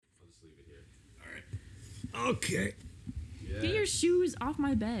Okay. Yeah. Get your shoes off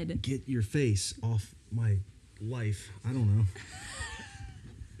my bed. Get your face off my life. I don't know.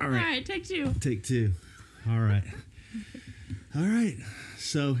 All right, take two. Take two. All right. All right.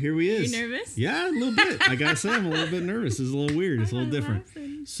 So here we is. You nervous? Yeah, a little bit. I gotta say, I'm a little bit nervous. This is a little weird. It's a little different.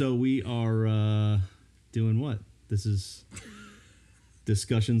 Laughing. So we are doing what? This is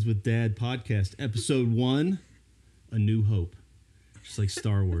Discussions with Dad podcast, episode 1, A New Hope. Just like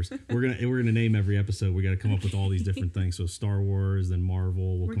Star Wars. We're gonna name every episode. We got to come up with all these different things. So Star Wars, then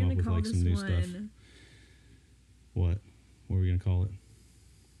Marvel. We'll come up with like some new stuff. What? What are we gonna call it?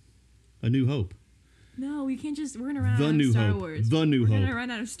 A New Hope. No, we can't just. We're gonna run out of New Star Hope. Wars. The New Hope. We're gonna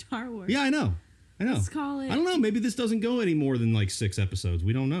run out of Star Wars. Yeah, I know. Let's call it. I don't know. Maybe this doesn't go any more than like 6 episodes.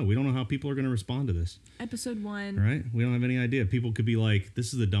 We don't know. We don't know how people are going to respond to this. Episode 1. Right? We don't have any idea. People could be like,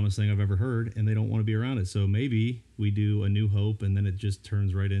 "This is the dumbest thing I've ever heard," and they don't want to be around it. So maybe we do A New Hope, and then it just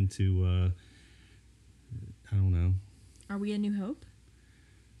turns right into, I don't know. Are we A New Hope?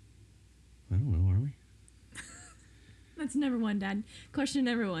 I don't know. Are we? That's number 1, Dad. Question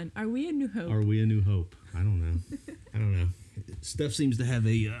number 1. Are we A New Hope? Are we A New Hope? I don't know. I don't know. Steph seems to have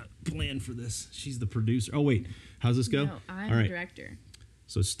a plan for this. She's the producer. Oh, wait. How's this go? No, I'm All right. the director.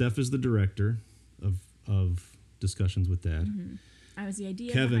 So Steph is the director of Discussions with Dad. Mm-hmm. I was the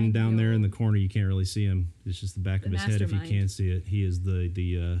idea. Kevin down there in the corner, you can't really see him. It's just the back of his head if you mastermind. can't see it. He is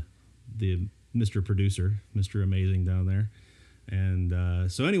the Mr. Producer, Mr. Amazing down there.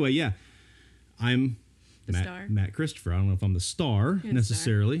 And so anyway, yeah, I'm the star. Matt Christopher. I don't know if I'm the star You're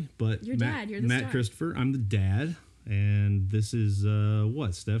necessarily, but You're Matt, Dad. You're the Matt star. Christopher. I'm the dad. And this is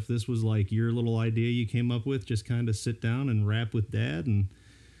what, Steph? This was like your little idea you came up with. Just kind of sit down and rap with Dad and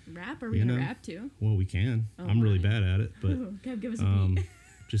rap. Are we gonna rap too? Well, we can. Oh, I'm really my. bad at it, but Kev, give us a beat.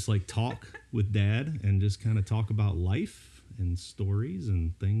 just like talk with Dad and just kind of talk about life and stories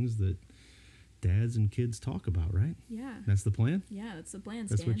and things that dads and kids talk about, right? Yeah. That's the plan? Yeah, that's the plan,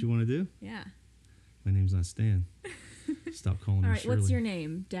 Stan. That's what you want to do? Yeah. My name's not Stan. Stop calling All me right, Shirley. what's your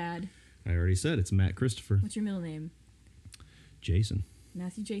name, Dad? I already said it's Matt Christopher. What's your middle name? Jason.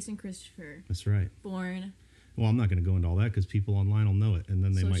 Matthew Jason Christopher. That's right. Born. Well, I'm not going to go into all that because people online will know it, and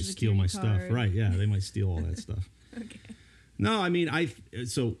then they Social might steal my Security stuff. card. Right, yeah, they might steal all that stuff. Okay. No, I mean,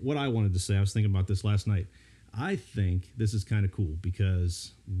 so what I wanted to say, I was thinking about this last night. I think this is kind of cool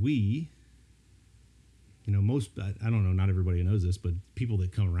because we, I don't know, not everybody knows this, but people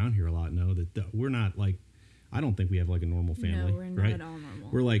that come around here a lot know that we're not like, I don't think we have like a normal family. No, we're not right? at all normal.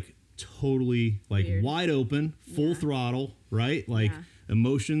 We're like totally like Weird. wide open, full throttle, right? Like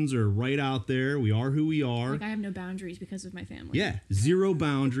emotions are right out there. We are who we are. Like I have no boundaries because of my family. Yeah, zero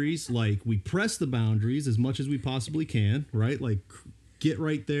boundaries. Like we press the boundaries as much as we possibly can, right? Like get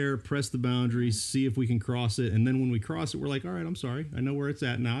right there, press the boundaries, see if we can cross it, and then when we cross it, we're like, all right, I'm sorry, I know where it's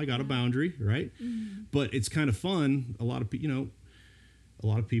at now. I got a boundary, right? Mm-hmm. But it's kind of fun. A lot of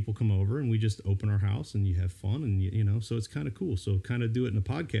people come over and we just open our house and you have fun and so it's kind of cool. So kind of do it in a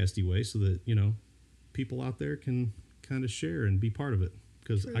podcasty way so that people out there can kind of share and be part of it.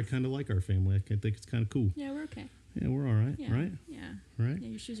 Because I kind of like our family. I think it's kind of cool. Yeah, we're okay. Yeah, we're all right, Yeah. right? Yeah. Right? Yeah,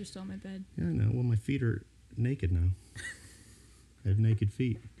 your shoes are still on my bed. Yeah, I know. Well, my feet are naked now. I have naked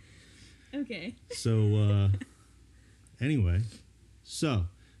feet. Okay. So, anyway, so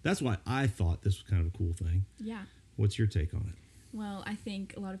that's why I thought this was kind of a cool thing. Yeah. What's your take on it? Well, I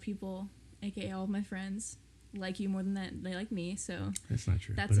think a lot of people, aka all of my friends, like you more than that they like me. So that's not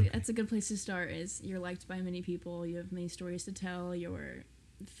true. That's a good place to start. Is you're liked by many people. You have many stories to tell. You're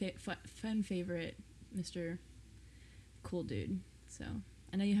fun favorite, Mr. Cool Dude. So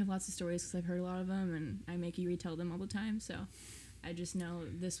I know you have lots of stories because I've heard a lot of them, and I make you retell them all the time. So I just know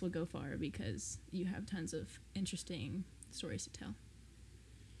this will go far because you have tons of interesting stories to tell,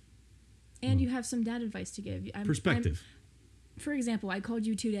 and you have some dad advice to give. Perspective. For example, I called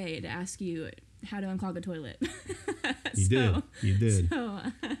you today to ask you how to unclog a toilet. You did. You did.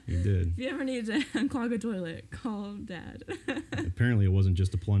 You did. If you ever need to unclog a toilet, call Dad. Apparently, it wasn't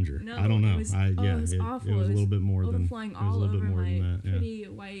just a plunger. No, I don't know. it was awful. It was a little bit more than overflowing all a little over bit more my than that. Yeah. pretty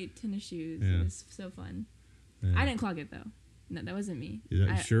white tennis shoes. Yeah. It was so fun. Yeah. I didn't clog it though. No, that wasn't me. Is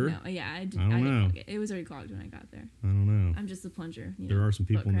that sure? No, yeah, I did. I don't didn't know. clog it. It was already clogged when I got there. I don't know. I'm just the plunger. There are some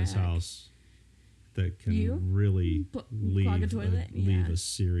people in this house that can really clog a toilet. leave a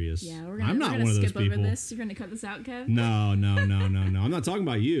serious. Yeah, I'm not one of those people. Over this. You're gonna cut this out, Kev? No. I'm not talking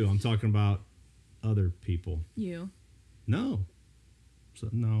about you. I'm talking about other people. You. No. So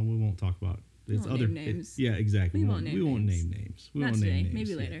no, we won't talk about. It's won't other name names. yeah, exactly. We won't name names. We Not won't today. name names. Maybe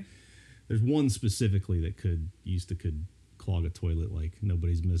yeah. later. There's one specifically that could clog a toilet like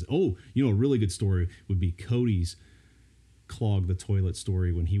nobody's missing. Oh, a really good story would be Cody's clog the toilet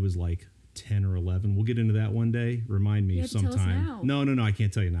story when he was like 10 or 11. We'll get into that one day. Remind me You have to tell us sometime. now. No, I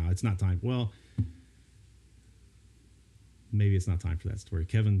can't tell you now. It's not time. Well, maybe it's not time for that story.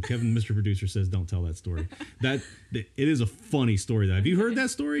 Kevin, Mr. Producer says don't tell that story. It is a funny story. Though. Have you heard that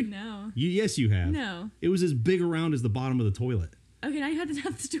story? No. Yes, you have. No. It was as big around as the bottom of the toilet. Okay, now you have to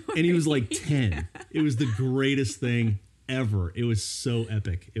tell the story. And he was like 10. It was the greatest thing ever. It was so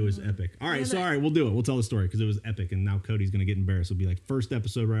epic. It was epic. All right, all right, we'll do it. We'll tell the story because it was epic. And now Cody's going to get embarrassed. It'll be like first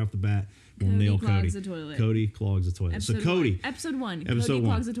episode right off the bat. We'll nail Cody. Clogs the toilet. Cody clogs the toilet. Episode so Cody. Episode 1. Episode Cody 1.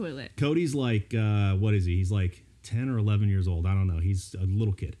 clogs the toilet. Cody's like, what is he? He's like 10 or 11 years old. I don't know. He's a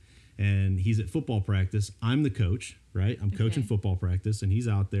little kid. And he's at football practice. I'm the coach, right? I'm coaching football practice, and he's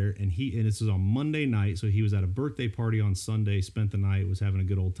out there. And this is on Monday night, so he was at a birthday party on Sunday, spent the night, was having a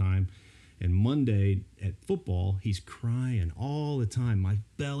good old time. And Monday at football, he's crying all the time. My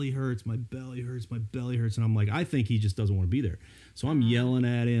belly hurts, my belly hurts, my belly hurts. And I'm like, I think he just doesn't want to be there. So I'm yelling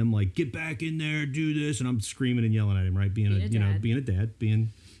at him, like, get back in there, do this. And I'm screaming and yelling at him, right? Being a dad,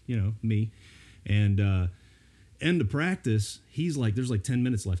 me. And end of practice, he's like, there's like 10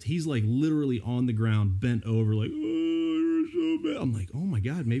 minutes left. He's like literally on the ground, bent over, like, oh, you're so bad. I'm like, oh my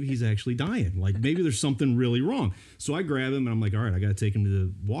God, maybe he's actually dying. Like maybe there's something really wrong. So I grab him and I'm like, all right, I got to take him to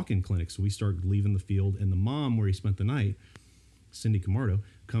the walk-in clinic. So we start leaving the field, and the mom where he spent the night, Cindy Camardo,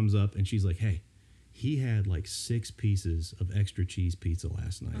 comes up and she's like, hey, he had like 6 pieces of extra cheese pizza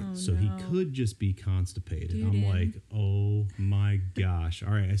last night. So he could just be constipated. I'm like, oh my gosh.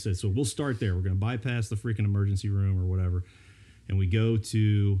 All right. I said, so we'll start there. We're going to bypass the freaking emergency room or whatever. And we go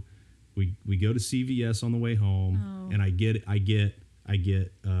to CVS on the way home, and I get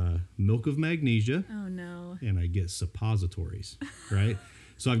milk of magnesia. Oh no. And I get suppositories, right?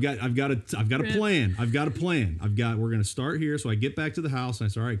 So I've got a plan. We're going to start here. So I get back to the house and I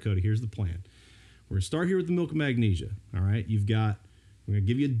say, all right, Cody, here's the plan. We're going to start here with the milk of magnesia. All right. We're going to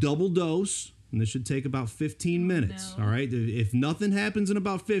give you a double dose, and this should take about 15 minutes. No. All right. If nothing happens in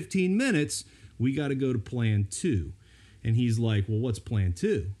about 15 minutes, we got to go to plan 2. And he's like, well, what's plan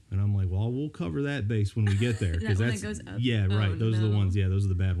 2? And I'm like, well, we'll cover that base when we get there. That one that goes up? Yeah, right. Those are the ones. Yeah, those are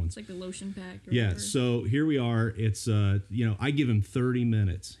the bad ones. It's like the lotion pack. Or yeah. whatever. So here we are. It's, I give him 30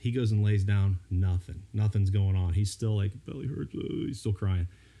 minutes. He goes and lays down. Nothing's going on. He's still like, belly hurts. He's still crying.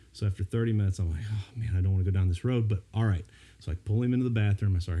 So after 30 minutes, I'm like, oh, man, I don't want to go down this road, but all right. So I pull him into the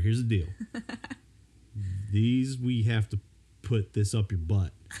bathroom. I say, here's the deal. We have to put this up your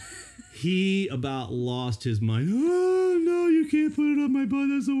butt. He about lost his mind. Oh, no, you can't put it up my butt.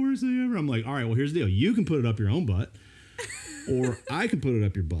 That's the worst thing ever. I'm like, all right, well, here's the deal. You can put it up your own butt, or I can put it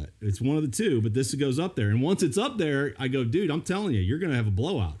up your butt. It's one of the two, but this goes up there. And once it's up there, I go, dude, I'm telling you, you're going to have a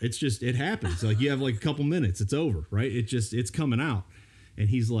blowout. It happens. Like you have like a couple minutes. It's over, right? It's coming out. And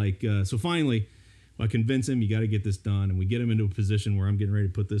he's like, so finally, I convince him, you got to get this done. And we get him into a position where I'm getting ready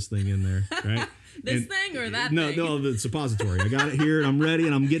to put this thing in there, right? Thing or that thing? No, the suppository. I got it here and I'm ready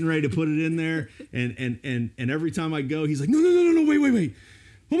and I'm getting ready to put it in there. And every time I go, he's like, no, wait.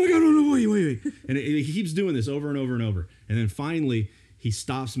 Oh my God, no, wait. And he keeps doing this over and over and over. And then finally, he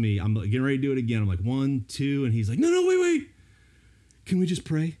stops me. I'm getting ready to do it again. I'm like, 1, 2. And he's like, no, wait. Can we just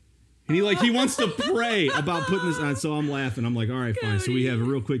pray? And he wants to pray about putting this on. So I'm laughing. I'm like, all right, fine. So we have a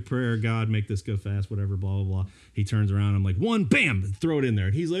real quick prayer. God, make this go fast, whatever, blah, blah, blah. He turns around. I'm like, 1, bam, throw it in there.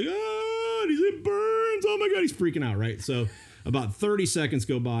 And he's like, oh, it burns. Oh my God. He's freaking out, right? So about 30 seconds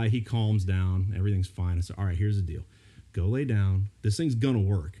go by. He calms down. Everything's fine. I said, all right, here's the deal. Go lay down. This thing's going to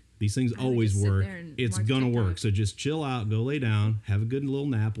work. These things always work. It's going to work. So just chill out, go lay down, have a good little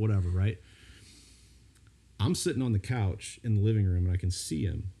nap, whatever, right? I'm sitting on the couch in the living room and I can see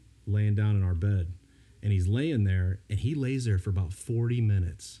him laying down in our bed, and he's laying there, and he lays there for about 40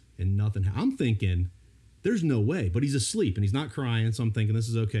 minutes and nothing. I'm thinking there's no way, but he's asleep and he's not crying. So I'm thinking this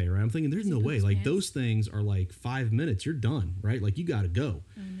is okay, right? I'm thinking there's no way. Like those things are like 5 minutes. You're done, right? Like you got to go.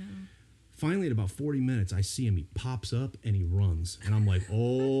 Oh no. Finally, at about 40 minutes, I see him. He pops up and he runs. And I'm like,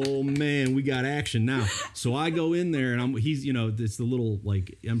 oh, man, we got action now. So I go in there and he's, it's the little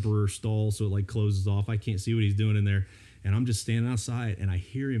like emperor stall. So it like closes off. I can't see what he's doing in there. And I'm just standing outside and I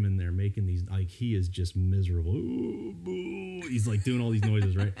hear him in there making these, like he is just miserable. Ooh, boo. He's like doing all these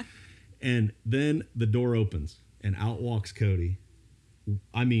noises, right? And then the door opens and out walks Cody.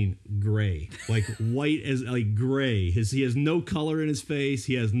 I mean, gray, like white as like gray. He has no color in his face.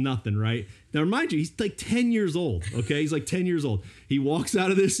 He has nothing, right? Now, mind you, he's like 10 years old. Okay. He's like 10 years old. He walks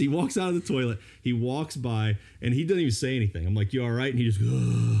out of the toilet. He walks by and he doesn't even say anything. I'm like, you all right? And he just,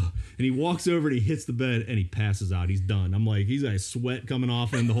 ugh. And he walks over and he hits the bed and he passes out. He's done. I'm like, he's got sweat coming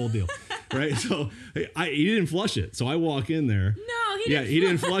off him, the whole deal. Right. So he didn't flush it. So I walk in there. No, he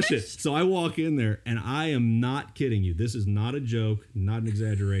didn't flush it. So I walk in there and I am not kidding you. This is not a joke, not an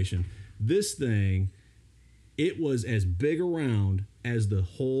exaggeration. This thing, it was as big around as the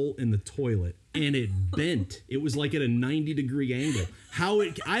hole in the toilet, and it bent. It was like at a 90-degree angle.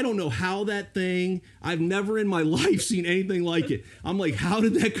 I don't know how that thing, I've never in my life seen anything like it. I'm like, how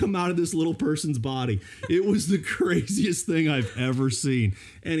did that come out of this little person's body? It was the craziest thing I've ever seen.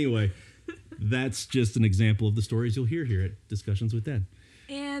 Anyway, that's just an example of the stories you'll hear here at Discussions with Dad.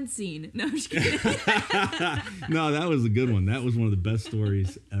 And scene. No, I'm just kidding. No, that was a good one. That was one of the best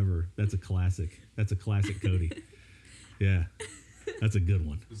stories ever. That's a classic. That's a classic Cody. Yeah. That's a good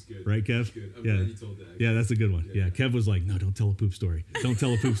one. It's good. Right, Kev? It's good. I'm yeah. glad you told that. Yeah, that's a good one. Yeah. Kev was like, no, don't tell a poop story. Don't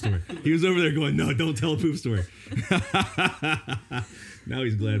tell a poop story. He was over there going, no, don't tell a poop story. Now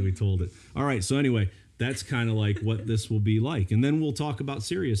he's glad we told it. All right. So anyway, that's kind of like what this will be like. And then we'll talk about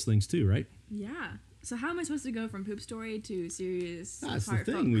serious things too, right? Yeah. So how am I supposed to go from poop story to serious? That's the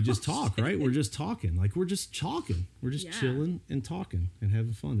thing. We just talk, right? We're just talking. Like we're just talking. We're just chilling and talking and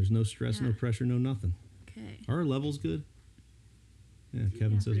having fun. There's no stress, no pressure, no nothing. Okay. Our level's good. Yeah,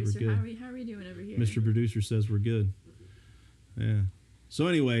 Kevin says producer, we're good. How are we doing over here? Mr. Producer says we're good. Yeah. So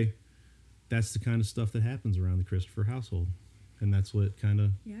anyway, that's the kind of stuff that happens around the Christopher household. And that's what kind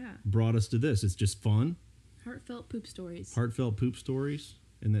of brought us to this. It's just fun. Heartfelt poop stories. Heartfelt poop stories.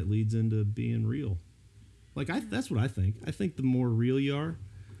 And that leads into being real. Like, that's what I think. I think the more real you are,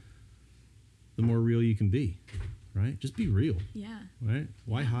 the more real you can be. Right? Just be real. Yeah. Right?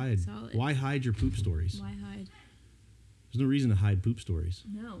 Why hide? Solid. Why hide your poop stories? Why hide? There's no reason to hide poop stories.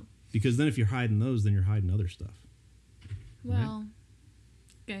 No. Because then if you're hiding those, then you're hiding other stuff. Well,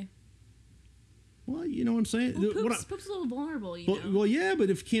 okay. Well, you know what I'm saying? Well, poop's a little vulnerable, you know? Well, yeah, but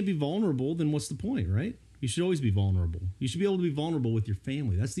if you can't be vulnerable, then what's the point, right? You should always be vulnerable. You should be able to be vulnerable with your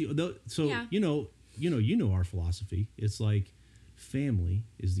family. That's you know our philosophy. It's like family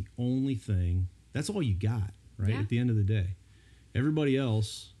is the only thing. That's all you got, right? Yeah. At the end of the day, everybody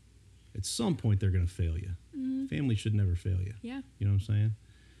else, at some point, they're going to fail you. Mm-hmm. Family should never fail you. Yeah. You know what I'm saying?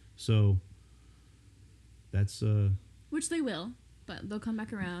 So that's which they will, but they'll come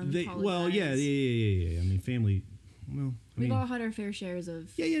back around. Well, yeah. I mean, family. Well, we've all had our fair shares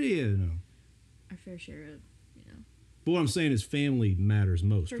of. Yeah. No. Our fair share of, you know. But what I'm saying is family matters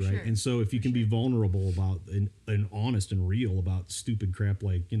most, right? Sure. And so if you can be vulnerable about and honest and real about stupid crap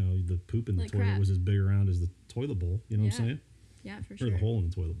like, you know, the poop in the toilet was as big around as the toilet bowl, you know what I'm saying? Yeah, for sure. Or the hole in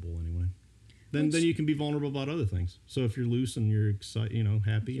the toilet bowl anyway. Then you can be vulnerable about other things. So if you're loose and you're excited, you know,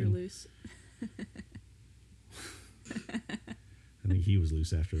 happy. If you're loose. I think he was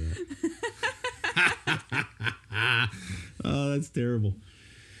loose after that. Oh, that's terrible.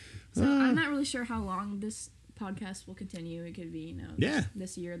 So I'm not really sure how long this podcast will continue. It could be, you know,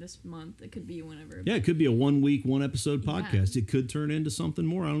 this year, this month. It could be whenever. Yeah, it could be a 1 week, 1 episode podcast. It could turn into something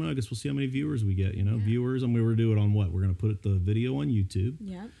more. I don't know. I guess we'll see how many viewers we get. You know, viewers. And we're going to do it on what? We're going to put the video on YouTube.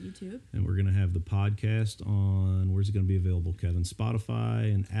 Yeah, YouTube. And we're going to have the podcast on, where's it going to be available, Kevin? Spotify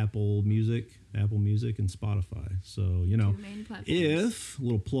and Apple Music and Spotify. So, you know, if, a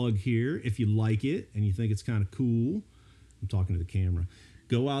little plug here, if you like it and you think it's kind of cool, I'm talking to the camera,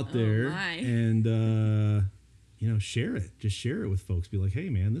 go out there and, you know, share it. Just share it with folks. Be like, hey,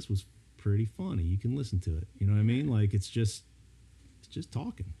 man, this was pretty funny. You can listen to it. You know what I mean? Like, it's just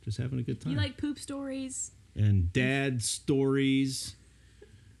talking, just having a good time. You like poop stories? And dad stories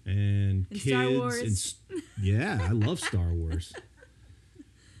and kids. Star Wars. I love Star Wars.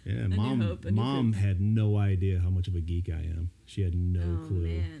 Yeah, mom had no idea how much of a geek I am. She had no clue.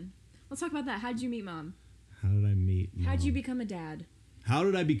 Man. Let's talk about that. How'd you meet Mom? How did I meet Mom? How'd you become a dad? How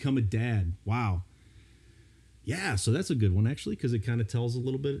did I become a dad? Wow. Yeah, so that's a good one, actually, because it kind of tells a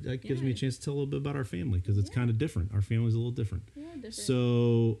little bit, it gives me a chance to tell a little bit about our family, because it's kind of different. Our family's a little different. Yeah, different.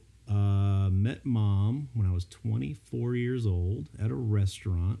 So, met Mom when I was 24 years old at a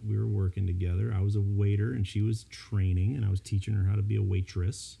restaurant. We were working together. I was a waiter, and she was training, and I was teaching her how to be a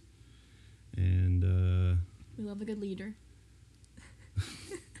waitress. And we love a good leader.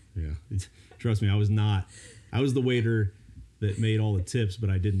 Yeah. Trust me, I was the waiter that made all the tips, but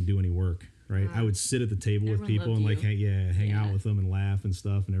I didn't do any work, right? I would sit at the table with people and hang out with them and laugh and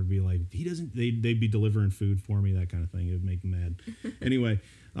stuff, and everybody like, they'd be delivering food for me, that kind of thing. It would make them mad. Anyway,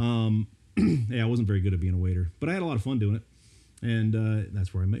 I wasn't very good at being a waiter, but I had a lot of fun doing it. And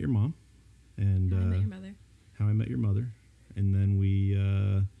that's where I met your mom. And How I Met Your Mother. How I Met Your Mother. And then we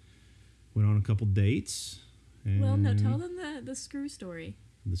went on a couple dates. Well, no, tell them the screw story.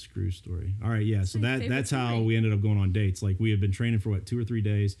 The screw story. All right, yeah. So that's how we ended up going on dates. Like, we had been training for 2 or 3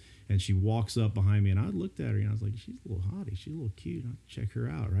 days, and she walks up behind me, and I looked at her, and I was like, she's a little hottie. She's a little cute. I'll check her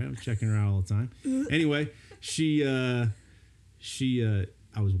out, right? I'm checking her out all the time. Anyway,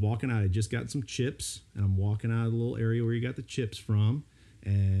 I was walking out. I just got some chips, and I'm walking out of the little area where you got the chips from,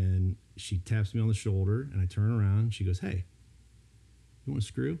 and she taps me on the shoulder, and I turn around, and she goes, "Hey, you want a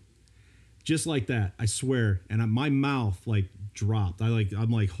screw?" Just like that, I swear. And my mouth like dropped. I'm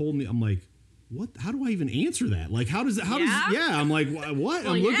like holding. I'm like, what? How do I even answer that? Like, how does it? I'm like, what?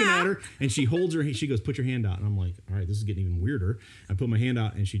 Well, I'm looking yeah. at her, and she holds her. She goes, "Put your hand out." And I'm like, all right, this is getting even weirder. I put my hand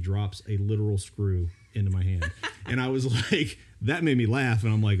out, and she drops a literal screw into my hand. And I was like, that made me laugh.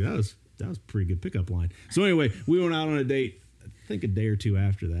 And I'm like, that was a pretty good pickup line. So anyway, we went out on a date. I think a day or two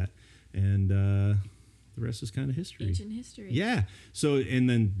after that, and the rest is kind of history. Ancient history. Yeah. So, and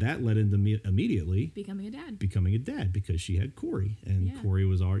then that led into me immediately Becoming a dad. because she had Corey, and Yeah. Corey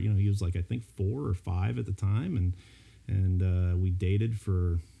was he was like, I think 4 or 5 at the time. And we dated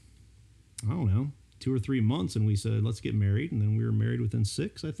for, I don't know, 2 or 3 months, and we said, let's get married. And then we were married within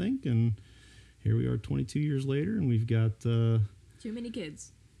 6, I think. And here we are 22 years later, and we've got, Too many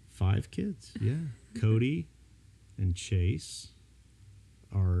kids. 5 kids. Yeah. Cody and Chase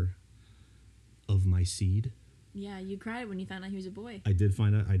are of my seed. Yeah, you cried when you found out he was a boy. I did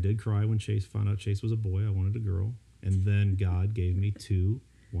cry when Chase found out Chase was a boy. I wanted a girl. And then God gave me 2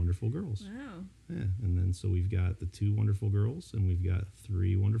 wonderful girls. Wow. Yeah. And then so we've got the 2 wonderful girls, and we've got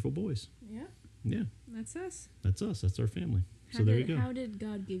 3 wonderful boys. Yeah, Yeah. that's us. That's us. That's our family. So there you go. How did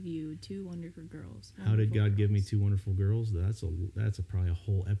God give you 2 wonderful girls? How did Wonderful God give me girls? 2 wonderful girls? That's probably a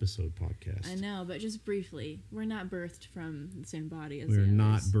whole episode podcast. I know, but just briefly, we're not birthed from the same body as We are the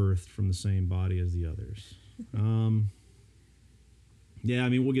not others. birthed from the same body as the others. Yeah, I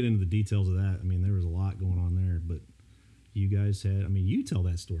mean, we'll get into the details of that. I mean, there was a lot going on there, but you guys had, I mean, you tell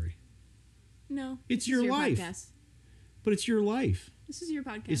that story. No, It's this is your life. podcast. But it's your life. This is your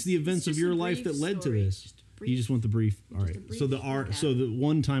podcast. It's the events of just your a life that brief led story. to this. Just a You brief- just want the brief. All Just a right. brief So recap. so the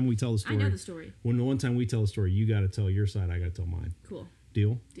one time we tell the I story. know the story. When the one time we tell a story, you got to tell your side. I got to tell mine. Cool.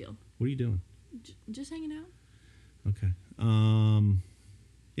 Deal? Deal. What are you doing? Just hanging out. Okay.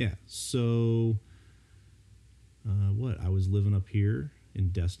 Yeah. So, what? I was living up here in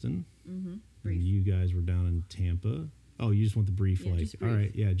Destin, Mm-hmm. and you guys were down in Tampa. Oh, you just want the brief, Yeah, like, just all brief.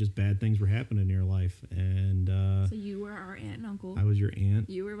 right, yeah, just bad things were happening in your life, and So you were our aunt and uncle. I was your aunt.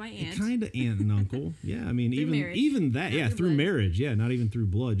 You were my aunt. Kind of aunt and uncle. Yeah, I mean, Through marriage. even that, Not yeah, through through blood. marriage. Yeah, not even through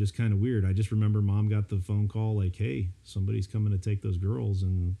blood, just kind of weird. I just remember Mom got the phone call like, hey, somebody's coming to take those girls,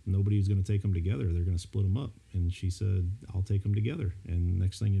 and nobody's going to take them together. They're going to split them up. And she said, I'll take them together. And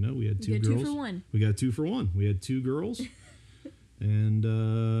next thing you know, we had 2 You got girls. 2 for 1. We got 2 for 1. We had 2 girls. And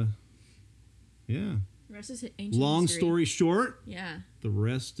yeah. The rest is ancient Long history. story short, Yeah. the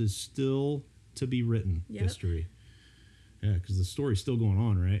rest is still to be written. Yep. History. Yeah, because the story's still going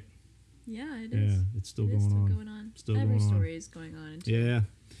on, right? Yeah, it is. Yeah, it's still It going is still on. going on. Still Every going on. story is going on. Until, Yeah.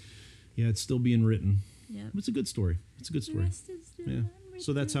 Yeah, it's still being written. Yeah. It's a good story. It's a good The story. rest is still Yeah.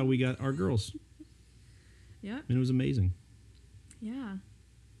 So that's how we got our girls. Yep. And it was amazing. Yeah.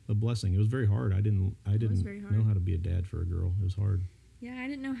 A blessing. It was very hard. I didn't very hard. know how to be a dad for a girl. It was hard. Yeah, I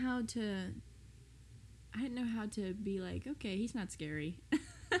didn't know how to. I didn't know how to be like, okay, he's not scary.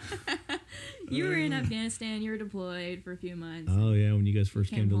 You were in Afghanistan. You were deployed for a few months. Oh yeah, when you guys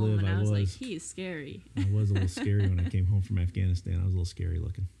first came to home live, and I was like, he is scary. I was a little scary when I came home from Afghanistan. I was a little scary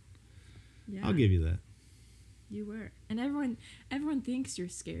looking. Yeah, I'll give you that. you were, and everyone thinks you're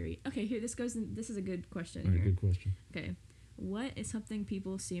scary. Okay, here this goes. This is a good question. All right, here. good question. Okay, what is something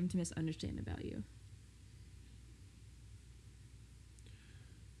people seem to misunderstand about you?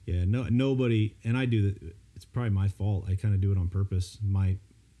 Yeah, nobody, and I do that. It's probably my fault. I kind of do it on purpose.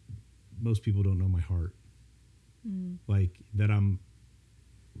 Most people don't know my heart. Like that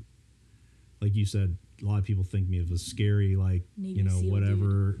like you said, a lot of people think me of a scary, like, Navy SEAL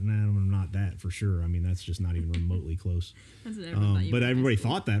whatever. Nah, I'm not that for sure. I mean, that's just not even remotely close. That's what everyone thought you But were in everybody high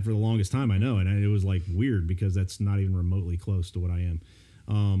school. thought that for the longest time. I know, and it was like weird because that's not even remotely close to what I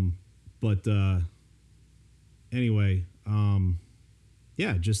am. But anyway,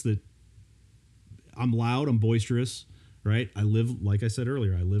 yeah, just that I'm loud, I'm boisterous, right? I live, like I said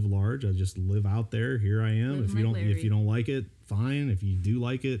earlier, I live large. I just live out there. Here I am. Living like Larry. If you don't like it, fine. If you do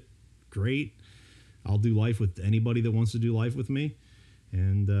like it, great. I'll do life with anybody that wants to do life with me.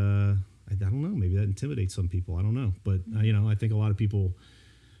 And I don't know, maybe that intimidates some people. I don't know. But, I think a lot of people,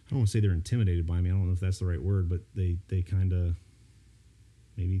 I don't want to say they're intimidated by me. I don't know if that's the right word, but they kind of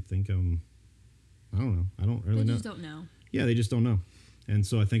maybe think I don't know. I don't really They know. just don't know. Yeah, they just don't know. And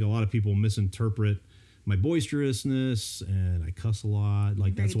so I think a lot of people misinterpret my boisterousness, and I cuss a lot.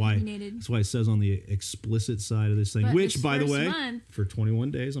 Like Very that's why opinionated. it says on the explicit side of this thing, But which this by the first way, month- for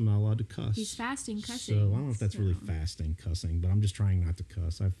 21 days I'm not allowed to cuss. He's fasting cussing. So I don't know if that's really so- fasting cussing, but I'm just trying not to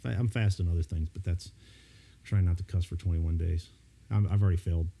cuss. I'm fasting other things, but that's trying not to cuss for 21 days. I've already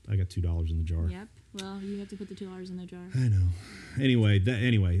failed. I got $2 in the jar. Yep. Well, you have to put the $2 in the jar. I know.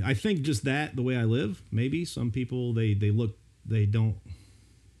 Anyway, I think just that, the way I live, maybe some people, they don't,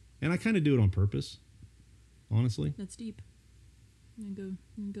 and I kind of do it on purpose, honestly. That's deep. You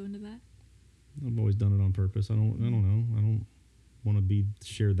gonna go into that? I've always done it on purpose. I don't know. I don't want to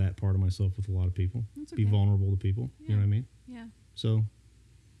share that part of myself with a lot of people. That's okay. Be vulnerable to people. Yeah. You know what I mean? Yeah. So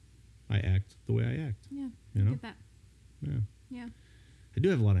I act the way I act. Yeah. You know? Get that. Yeah. Yeah. I do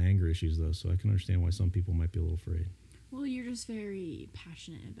have a lot of anger issues though, so I can understand why some people might be a little afraid. Well, you're just very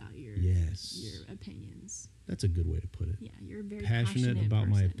passionate about your opinions. That's a good way to put it. Yeah, you're a very passionate about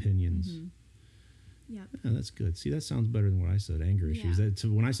person. my opinions. Mm-hmm. Yeah. Yeah, that's good. See, that sounds better than what I said. Anger issues. Yeah. So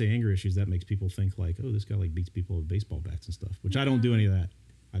when I say anger issues, that makes people think like, oh, this guy like beats people with baseball bats and stuff. Which I don't do any of that.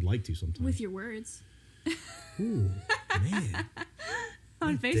 I'd like to sometimes. With your words. Ooh, man.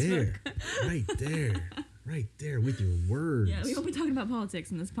 On Facebook. Right there with your words. Yeah, we won't be talking about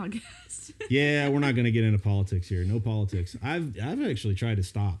politics in this podcast. Yeah, we're not going to get into politics here. No politics. I've actually tried to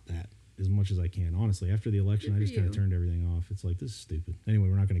stop that as much as I can. Honestly, after the election, I just kind of turned everything off. It's like, this is stupid. Anyway,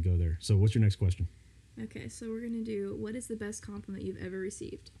 we're not going to go there. So what's your next question? Okay, so we're going to do, what is the best compliment you've ever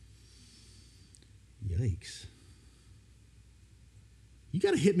received? Yikes. You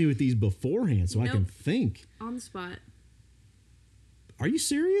got to hit me with these beforehand so I can think. On the spot. Are you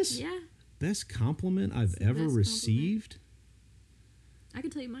serious? Yeah. Best compliment I've ever received? I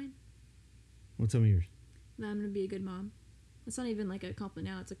can tell you mine. Well, tell me yours. That I'm going to be a good mom. It's not even like a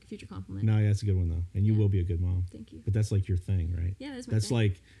compliment now. It's like a future compliment. No, yeah, that's a good one, though. And you will be a good mom. Thank you. But that's like your thing, right? Yeah, that's my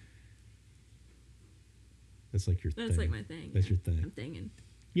thing. That's like your thing. That's like my thing. That's your thing. I'm thinking.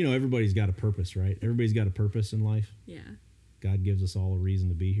 You know, everybody's got a purpose, right? Everybody's got a purpose in life. Yeah. God gives us all a reason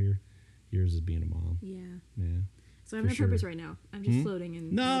to be here. Yours is being a mom. Yeah. Yeah. So I'm in a purpose right now. I'm just floating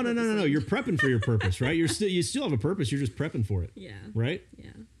in. No. You're prepping for your purpose, right? You still have a purpose. You're just prepping for it. Yeah. Right?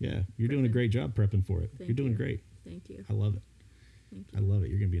 Yeah. Yeah. You're doing a great job prepping for it. You're doing great. Thank you. I love it. Thank you. I love it.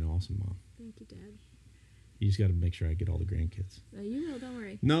 You're gonna be an awesome mom. Thank you, Dad. You just got to make sure I get all the grandkids. You will. Don't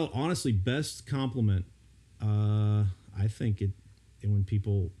worry. No, honestly, best compliment. I think when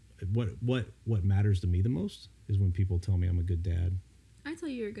people what matters to me the most is when people tell me I'm a good dad. I tell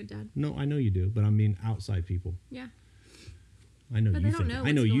you you're a good dad. No, I know you do, but I mean outside people. Yeah. I know you think.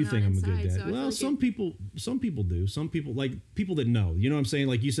 I know you think I'm a good dad. So well, some people do. Some people, like people that know. You know what I'm saying?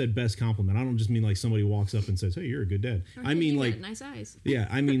 Like you said, best compliment. I don't just mean like somebody walks up and says, "Hey, you're a good dad." Or, I mean like nice eyes. Yeah,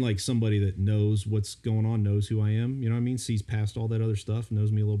 I mean like somebody that knows what's going on, knows who I am. You know what I mean? Sees past all that other stuff,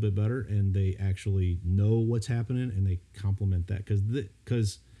 knows me a little bit better, and they actually know what's happening and they compliment that because this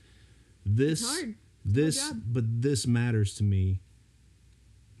it's hard. This matters to me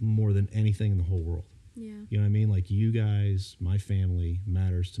more than anything in the whole world. Yeah. You know what I mean? Like you guys, my family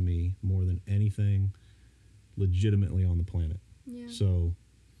matters to me more than anything legitimately on the planet. Yeah. So,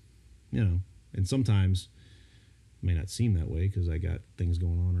 you know, and sometimes it may not seem that way because I got things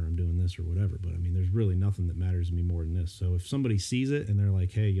going on or I'm doing this or whatever. But I mean, there's really nothing that matters to me more than this. So if somebody sees it and they're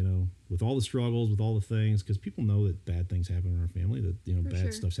like, hey, you know, with all the struggles, with all the things, because people know that bad things happen in our family, that, you know,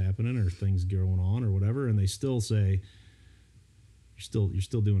 bad stuff's happening or things going on or whatever. And they still say, you're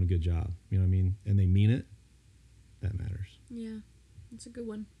still doing a good job. You know what I mean? And they mean it. That matters. Yeah. It's a good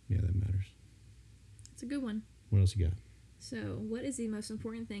one. Yeah, that matters. It's a good one. What else you got? So, what is the most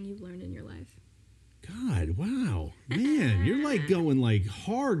important thing you've learned in your life? God, wow. Man, you're like going like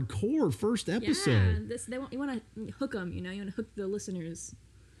hardcore first episode. Yeah, you want to hook them, you know? You want to hook the listeners.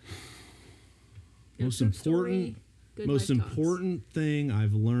 Most important thing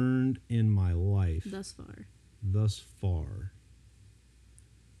I've learned in my life. Thus far.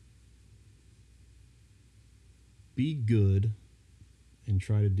 Be good and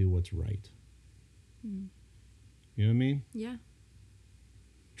try to do what's right. You know what I mean? Yeah.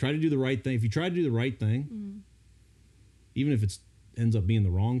 Try to do the right thing. If you try to do the right thing, even if it ends up being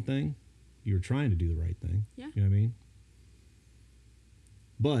the wrong thing, you're trying to do the right thing. Yeah. You know what I mean?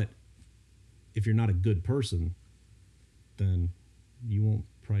 But if you're not a good person, then you won't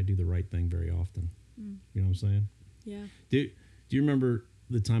probably do the right thing very often. You know what I'm saying? Yeah. Do you remember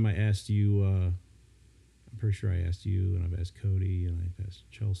the time I asked you, I'm pretty sure I asked you, and I've asked Cody, and I've asked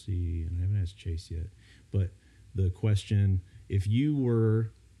Chelsea, and I haven't asked Chase yet, but the question, if you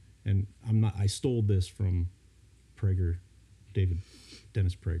were, and I stole this from Prager,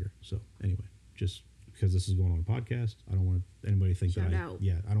 Dennis Prager. So anyway, just because this is going on a podcast, I don't want anybody to think I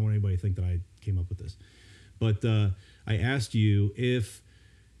don't want anybody to think that I came up with this. But I asked you if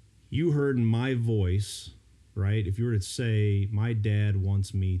you heard in my voice, right? If you were to say, my dad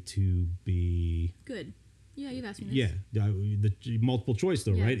wants me to be good. Yeah, you've asked me this. Yeah, the multiple choice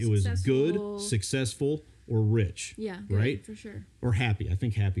though, right? It was good, successful, or rich. Yeah, good, right? for sure. Or happy. I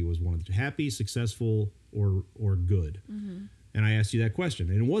think happy was one of the happy, successful, or good. Mm-hmm. And I asked you that question.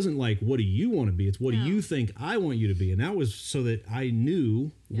 And it wasn't like, what do you want to be? It's what do No. you think I want you to be? And that was so that I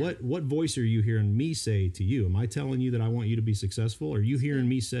knew what voice are you hearing me say to you? Am I telling you that I want you to be successful? Are you hearing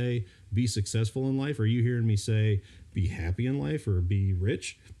me say, be successful in life? Are you hearing me say, be happy in life or be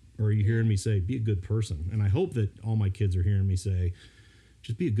rich? Or are you hearing me say, be a good person? And I hope that all my kids are hearing me say,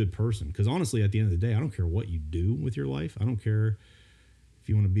 just be a good person. Because honestly, at the end of the day, I don't care what you do with your life. I don't care if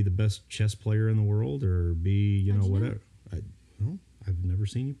you want to be the best chess player in the world or be, How'd you know? whatever. Well, I've never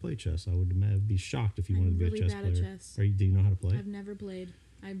seen you play chess. I would be shocked if you wanted to be really a chess bad player. at chess. Do you know how to play? I've never played.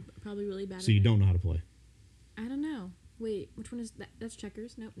 I'm probably really bad at it. So you don't know how to play? I don't know. Wait, which one is that? That's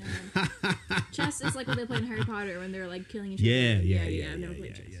checkers? Nope, never mind. Chess is like what they play in Harry Potter when they're like killing each other. Yeah. I've never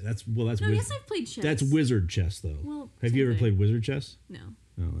played chess. Yeah. That's No, yes, I've played chess. That's wizard chess, though. Well, have same you ever thing. played wizard chess? No.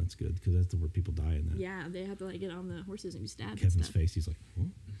 Oh, that's good because that's where people die in that. Yeah, they have to like get on the horses and be stabbed. Kevin's and stuff. face, he's like, what?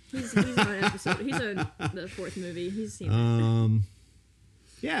 He's on an episode. He's on the fourth movie. He's seen it.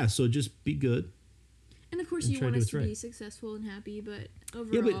 Yeah, so just be good. And of course, and you try to want do us what's to right. be successful and happy, but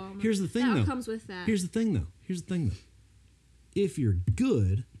overall, Yeah, but here's the thing, that though. comes with that. Here's the thing, though. If you're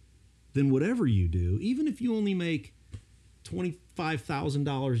good, then whatever you do, even if you only make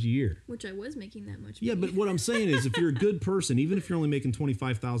 $25,000 a year. Which I was making that much. Yeah, but what I'm saying is if you're a good person, even if you're only making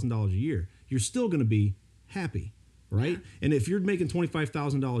 $25,000 a year, you're still going to be happy, right? Yeah. And if you're making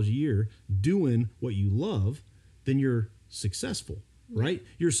 $25,000 a year doing what you love, then you're successful, right?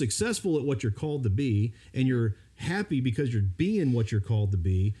 You're successful at what you're called to be, and you're happy because you're being what you're called to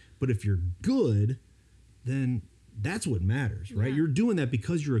be. But if you're good, then that's what matters, right? Yeah. You're doing that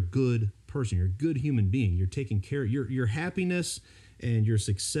because you're a good person. You're a good human being. You're taking care of your happiness and your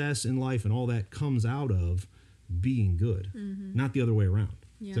success in life and all that comes out of being good, not the other way around.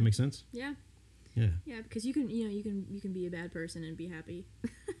 Yeah. Does that make sense? Yeah. Yeah. Yeah, because you can be a bad person and be happy.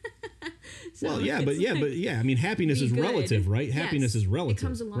 So Well, yeah, it's but like, I mean, happiness be is good. relative, right? Yes, Happiness is relative. It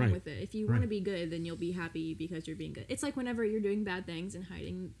comes along right. with it. If you want to be good, then you'll be happy because you're being good. It's like whenever you're doing bad things and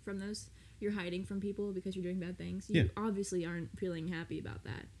hiding from those, you're hiding from people because you're doing bad things. You obviously aren't feeling happy about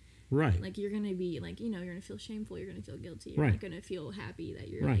that. Right. Like you're gonna be like, you're gonna feel shameful. You're gonna feel guilty. You're Right. not gonna feel happy that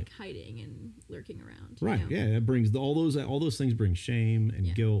you're Right. like hiding and lurking around. Right. You know? Yeah. That brings all those things bring shame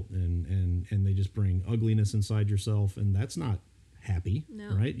and guilt and they just bring ugliness inside yourself, and that's not happy.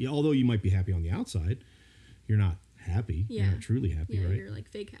 No. Right. Yeah, although you might be happy on the outside, you're not happy. Yeah. You're not truly happy. Yeah, right. you're like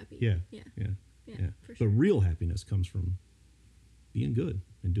fake happy. Yeah. Yeah. Yeah. Yeah. Yeah. For sure. But real happiness comes from being good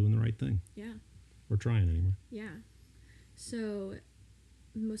and doing the right thing. Yeah. Or trying anyway. Yeah. So,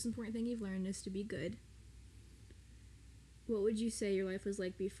 the most important thing you've learned is to be good. What would you say your life was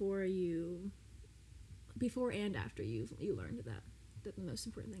like before and after you learned that the most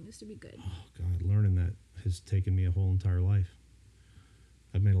important thing is to be good? Oh God, learning that has taken me a whole entire life.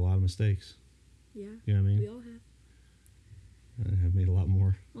 I've made a lot of mistakes. Yeah. You know what I mean? We all have. I've made a lot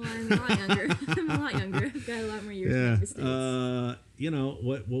more. Well, I'm a lot younger. I've got a lot more years to make mistakes.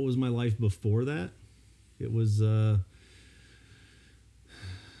 What was my life before that? It was I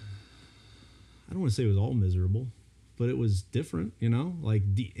don't want to say it was all miserable, but it was different, like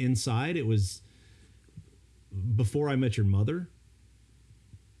inside it was, before I met your mother,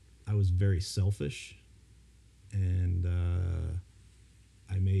 I was very selfish, and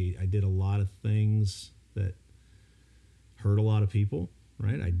I did a lot of things that hurt a lot of people,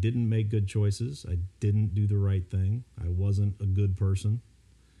 right? I didn't make good choices. I didn't do the right thing. I wasn't a good person.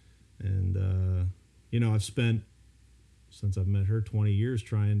 And, I've spent, since I've met her, 20 years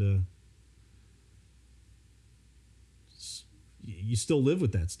trying to, you still live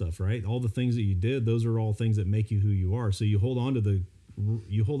with that stuff, right? All the things that you did, those are all things that make you who you are. So you hold on to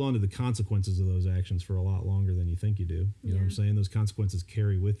the consequences of those actions for a lot longer than you think you do. You know what I'm saying? Those consequences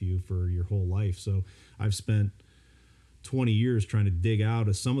carry with you for your whole life. So I've spent 20 years trying to dig out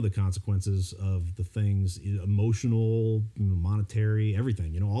of some of the consequences of the things, emotional, monetary,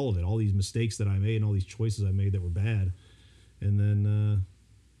 everything, all of it, all these mistakes that I made and all these choices I made that were bad. And then,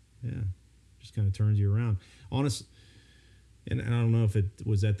 just kind of turns you around. Honest. And I don't know if it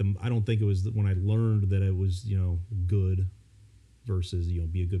was I don't think it was when I learned that it was, good versus,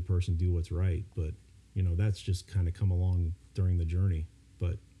 be a good person, do what's right. But, that's just kind of come along during the journey.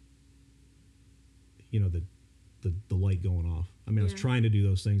 But, the light going off. I mean, I was trying to do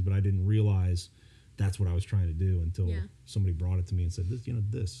those things, but I didn't realize that's what I was trying to do until somebody brought it to me and said, this,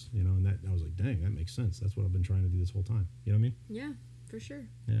 and that I was like, dang, that makes sense. That's what I've been trying to do this whole time. You know what I mean? Yeah, for sure.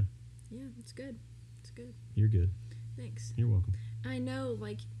 Yeah. Yeah, it's good. It's good. You're good. Thanks. You're welcome. I know,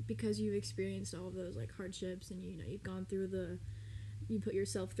 because you've experienced all of those, hardships and, you've gone through the you put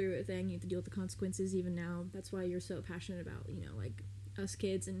yourself through a thing, you have to deal with the consequences even now. That's why you're so passionate about, like us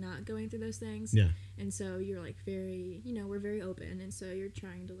kids and not going through those things. Yeah. And so you're like very, we're very open, and so you're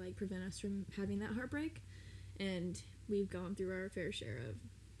trying to like prevent us from having that heartbreak. And we've gone through our fair share of,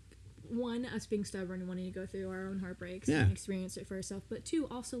 one, us being stubborn and wanting to go through our own heartbreaks and experience it for ourselves, but two,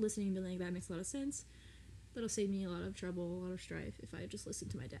 also listening and being like, that makes a lot of sense. That'll save me a lot of trouble, a lot of strife if I just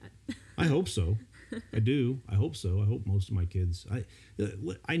listened to my dad. I hope so. I do. I hope so. I hope most of my kids.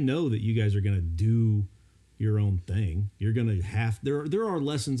 I know that you guys are gonna do your own thing. You're gonna have there are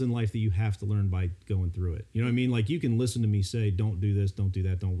lessons in life that you have to learn by going through it. You know what I mean? Like, you can listen to me say, don't do this, don't do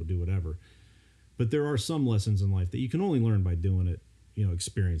that, don't do whatever. But there are some lessons in life that you can only learn by doing it,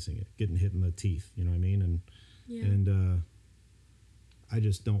 experiencing it, getting hit in the teeth, you know what I mean? And I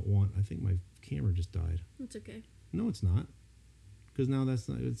just don't want, I think my camera just died. It's okay. No, it's not. Because now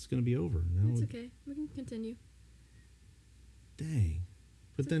it's going to be over. Now It's okay. We can continue. Dang.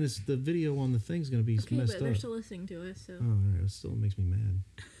 But then it's the video on the thing's going to be Okay, messed but up. they're still listening to us, so. Oh, all right. It still makes me mad.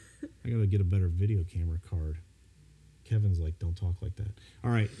 I got to get a better video camera card. Kevin's like, don't talk like that.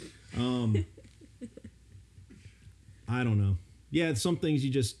 All right. I don't know. Yeah, some things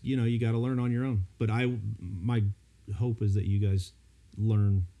you just, you got to learn on your own. But my hope is that you guys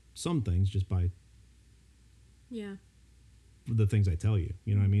learn some things just by the things I tell you.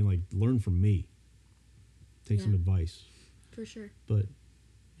 You know what I mean? Like, learn from me. Take some advice. For sure. But,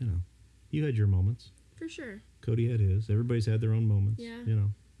 you had your moments. For sure. Cody had his. Everybody's had their own moments. Yeah. Yeah.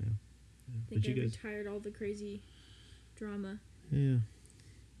 I think I retired all the crazy drama. Yeah.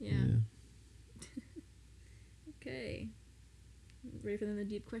 Okay. Ready for the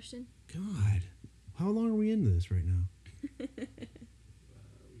deep question? God. How long are we into this right now? We've been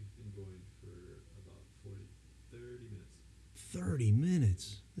going for about 30 minutes. 30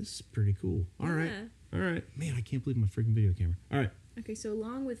 minutes. This is pretty cool. All right. Man, I can't believe my freaking video camera. All right. Okay, so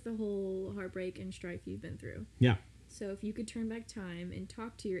along with the whole heartbreak and strife you've been through. Yeah. So if you could turn back time and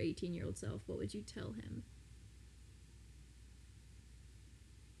talk to your 18-year-old self, what would you tell him?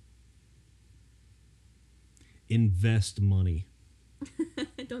 Invest money.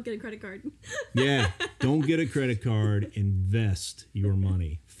 Don't get a credit card. Yeah. Don't get a credit card. Invest your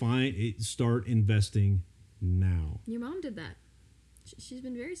money. Start investing now. Your mom did that. She's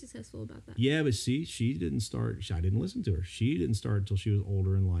been very successful about that. Yeah, but see, she didn't start. I didn't listen to her. She didn't start until she was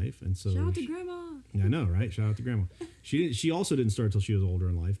older in life, and so shout out to Grandma. I know, right? Shout out to Grandma. She also didn't start until she was older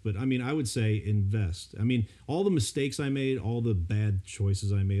in life. But I mean, I would say invest. I mean, all the mistakes I made, all the bad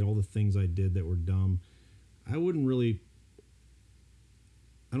choices I made, all the things I did that were dumb, I wouldn't really.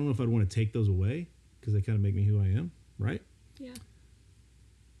 I don't know if I'd want to take those away because they kind of make me who I am, right? Yeah.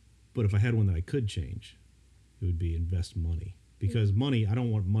 But if I had one that I could change, it would be invest money. Because money, I don't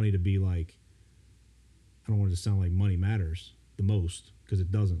want money to be like, I don't want it to sound like money matters the most, because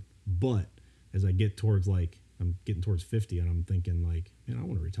it doesn't. But as I get towards I'm getting towards 50 and I'm thinking like, man, I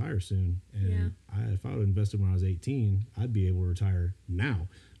want to retire soon. And if I would have invested when I was 18, I'd be able to retire now,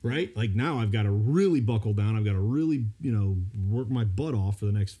 right? Like now I've got to really buckle down. I've got to really, work my butt off for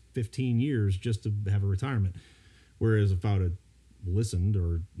the next 15 years just to have a retirement. Whereas if I would have listened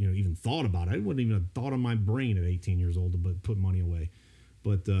or even thought about it, I wouldn't even have thought on my brain at 18 years old to put money away.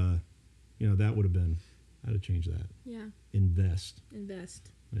 But that would have been, I'd have changed that. Yeah. Invest.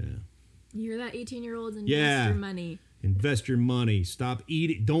 Yeah. You hear that, 18-year-olds? Invest your money. Invest your money. Stop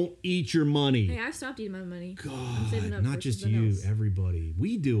eating. Don't eat your money. Hey, I've stopped eating my money. God, not just you, else. Everybody.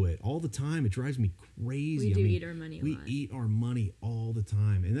 We do it all the time. It drives me crazy. We eat our money a lot. We eat our money all the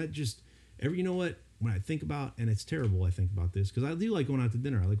time. And that just, you know what? When I think about, and it's terrible I think about this, because I do like going out to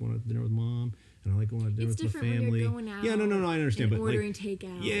dinner. I like going out to dinner with Mom, and I like going out to dinner with my family. When you're going out. Yeah, no, I understand. But ordering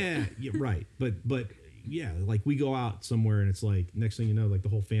takeout. Yeah, right. But yeah, like we go out somewhere and it's like, next thing you know, like the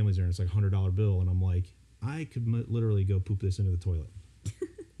whole family's there and it's like $100 bill. And I'm like, I could literally go poop this into the toilet.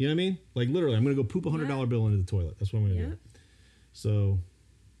 You know what I mean? Like literally, I'm going to go poop $100 bill into the toilet. That's what I'm going to do. So,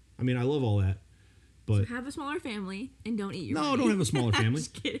 I mean, I love all that. But so have a smaller family and don't eat your money. No, don't have a smaller family.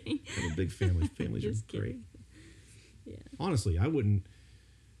 Just kidding. I have a big family. Families Just are great. Yeah. Honestly, I wouldn't,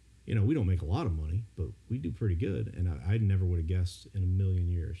 we don't make a lot of money, but we do pretty good. And I never would have guessed in a million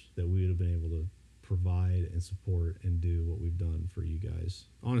years that we would have been able to provide and support and do what we've done for you guys.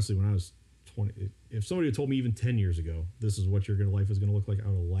 Honestly, when I was 20, if somebody had told me even 10 years ago, this is what your life is going to look like, I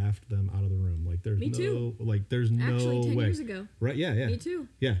would have laughed them out of the room. Like there's there's Actually, 10 way. years ago. Right? Yeah. Me too.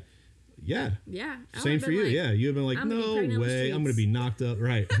 Yeah. Yeah. Yeah. Same for you. Yeah. You have been like, no way. I'm going to be knocked up.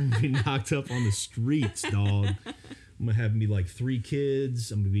 Right. I'm going to be knocked up on the streets, dog. I'm going to have me like 3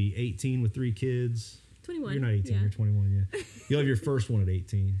 kids. I'm going to be 18 with 3 kids. 21. You're not 18. You're 21. Yeah. You'll have your first one at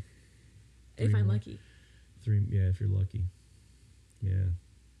 18. If I'm lucky. 3. Yeah. If you're lucky. Yeah.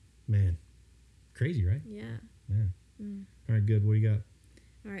 Man. Crazy, right? Yeah. Yeah. Mm. All right, good. What do you got?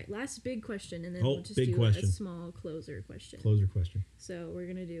 All right, last big question, and then Oh, we'll just big do question. a small closer question. Closer question. So we're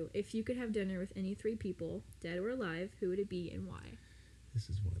gonna do, if you could have dinner with any 3 people, dead or alive, who would it be and why? This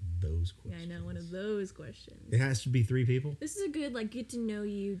is one of those Yeah, questions. I know, one of those questions. It has to be 3 people? This is a good, like, get to know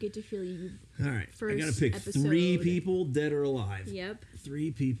you, get to feel you. All right. I First got to pick episode. 3 people, dead or alive. Yep.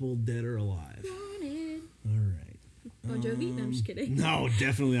 3 people, dead or alive. Wanted. All right. Bon Jovi? No, I'm just kidding. No,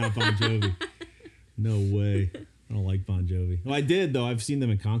 definitely not Bon Jovi. No way. I don't like Bon Jovi. Well, I did, though. I've seen them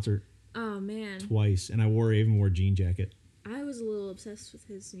in concert Oh, man. twice, and I even wore a jean jacket. I was a little obsessed with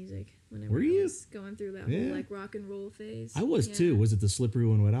his music whenever Were I you? was going through that Yeah. whole, like, rock and roll phase. I was, Yeah. too. Was it the Slippery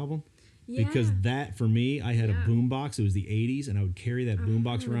When Wet album? Yeah. Because that, for me, I had Yeah. a boombox. It was the 80s, and I would carry that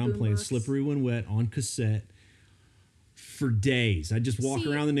boombox the around playing boombox. Slippery When Wet on cassette for days. I'd just walk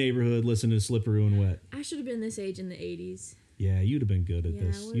See- around the neighborhood listening to Slippery When Wet. I should have been this age in the 80s. Yeah, you'd have been good at Yeah, I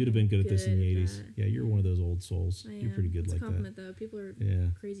this. would've You'd have been good at this in the good at 80s. that. Yeah, you're one of those old souls. I You're am. pretty good It's like a compliment, though. People are that. Yeah.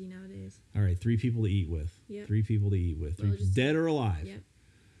 crazy nowadays. All right, 3 people to eat with. Yep. 3 people to eat with. Well, 3 just- dead or alive. Yep.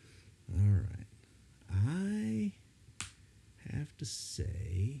 All right. I have to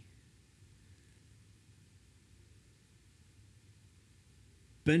say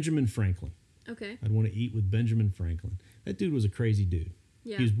Benjamin Franklin. Okay. I'd want to eat with Benjamin Franklin. That dude was a crazy dude.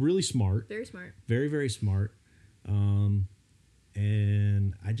 Yeah. He was really smart, Very smart. very, very smart.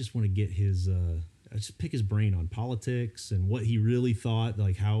 And I just want to get his, I just pick his brain on politics and what he really thought,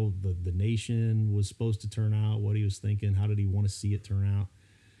 like how the nation was supposed to turn out, what he was thinking, how did he want to see it turn out.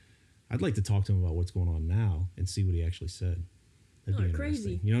 I'd like to talk to him about what's going on now and see what he actually said. That'd be Oh, interesting.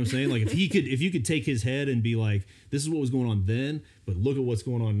 crazy. You know what I'm saying? Like if you could take his head and be like, this is what was going on then, but look at what's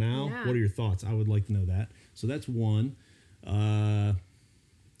going on now. Yeah. What are your thoughts? I would like to know that. So that's 1.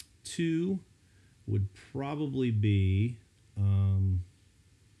 2 would probably be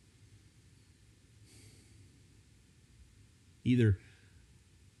either,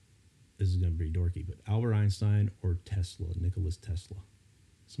 this is going to be dorky, but Albert Einstein or Tesla, Nikola Tesla.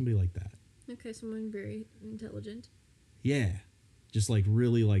 Somebody like that. Okay, someone very intelligent. Yeah. Just like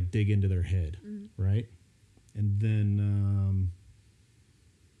really like dig into their head, right? And then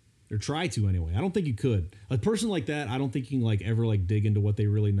or try to anyway. I don't think you could. A person like that, I don't think you can like ever like dig into what they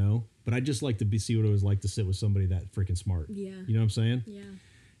really know. But I'd just like to see what it was like to sit with somebody that freaking smart. Yeah. You know what I'm saying? Yeah.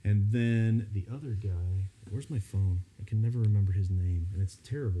 And then the other guy, where's my phone? I can never remember his name, and it's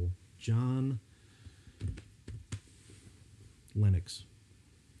terrible. John Lennox.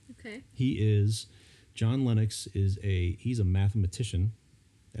 Okay. John Lennox he's a mathematician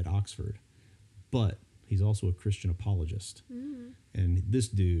at Oxford, but he's also a Christian apologist. And this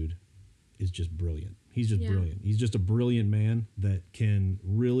dude is just brilliant. He's just Yeah. brilliant. He's just a brilliant man that can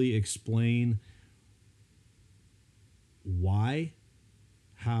really explain why,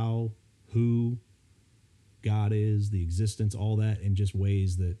 how, who God is, the existence, all that in just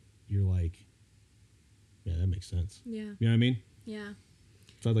ways that you're like, yeah, that makes sense. Yeah. You know what I mean? Yeah.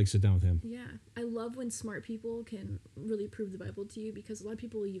 So I'd like to sit down with him. Yeah. I love when smart people can really prove the Bible to you, because a lot of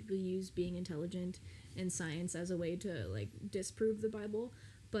people use being intelligent and science as a way to like disprove the Bible.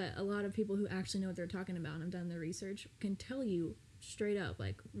 But a lot of people who actually know what they're talking about and have done their research can tell you straight up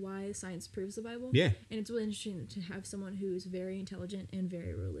like why science proves the Bible. Yeah. And it's really interesting to have someone who's very intelligent and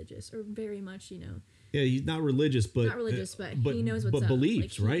very religious, or very much, Yeah, he's not religious, but Not religious, but he knows what's but up.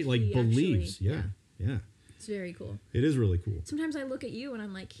 believes, Like, right? Like he believes. actually- Yeah. Yeah. it's very cool. It is really cool. Sometimes I look at you and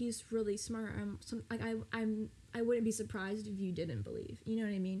I'm like, he's really smart. I wouldn't be surprised if you didn't believe. You know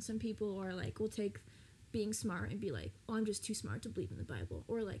what I mean? Some people are like, will take being smart and be like, oh, I'm just too smart to believe in the Bible,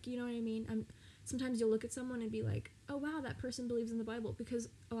 or like, you know what I mean? Sometimes you'll look at someone and be like, oh wow, that person believes in the Bible, because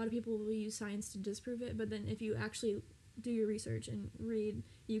a lot of people will use science to disprove it. But then if you actually do your research and read,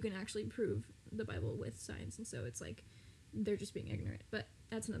 you can actually prove the Bible with science. And so it's like they're just being ignorant. But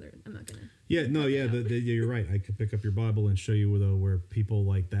that's another. I'm not gonna. Yeah, no, yeah, out. you're right. I could pick up your Bible and show you where people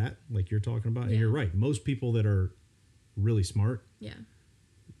like that, like you're talking about, and Yeah. you're right. Most people that are really smart, Yeah.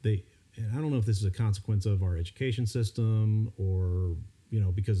 and I don't know if this is a consequence of our education system or,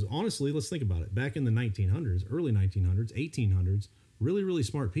 because honestly, let's think about it. Back in the 1900s, early 1900s, 1800s, really, really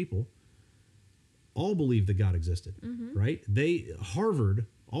smart people all believed that God existed, right? Harvard,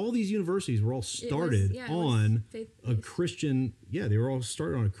 all these universities were all started on a Christian, they were all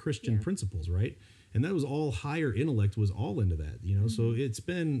started on a Christian principles, right? And that was all higher intellect was all into that, So it's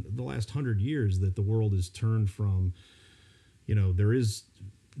been the last 100 years that the world has turned from, there is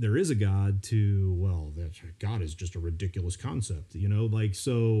a God to, well, that God is just a ridiculous concept,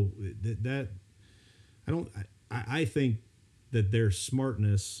 so that I think that their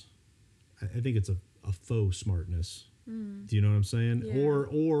smartness, I think it's a faux smartness, Do you know what I'm saying? Yeah.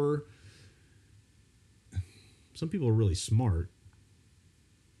 Or some people are really smart,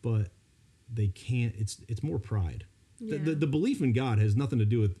 but they can't. It's more pride. Yeah. The belief in God has nothing to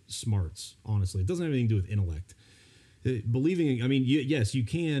do with smarts. Honestly, it doesn't have anything to do with intellect. Believing, I mean, yes, you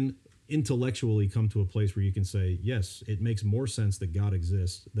can intellectually come to a place where you can say, yes, it makes more sense that God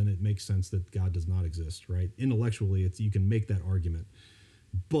exists than it makes sense that God does not exist, right? Intellectually, you can make that argument.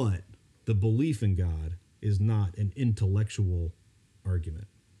 But the belief in God is not an intellectual argument.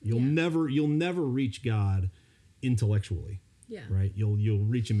 You'll never reach God intellectually, Yeah. right? You'll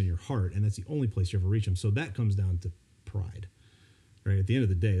reach him in your heart, and that's the only place you ever reach him. So that comes down to pride, right? At the end of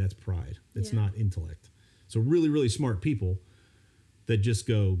the day, that's pride. It's Yeah. not intellect. So really, really smart people that just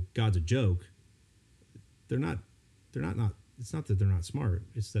go, God's a joke. They're not. It's not that they're not smart.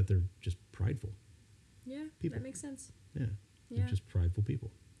 It's that they're just prideful. Yeah. People. That makes sense. Yeah. Yeah. They're just prideful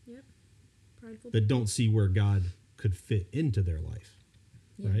people Yep. Prideful. that don't see where God could fit into their life.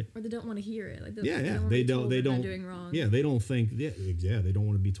 Yeah. right? Or they don't want to hear it. Like Yeah, yeah. wanna They be don't. told They that they're don't. doing wrong. Yeah, they don't think. Yeah, they don't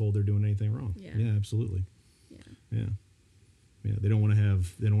want to be told they're doing anything wrong. Yeah. Yeah, absolutely. Yeah. Yeah. Yeah. They don't want to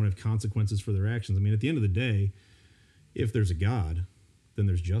have. They don't want to have consequences for their actions. I mean, at the end of the day, if there's a God, then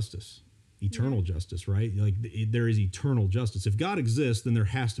there's justice, eternal justice, right? Like there is eternal justice. If God exists, then there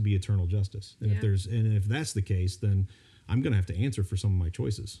has to be eternal justice. And Yeah. if that's the case, then I'm going to have to answer for some of my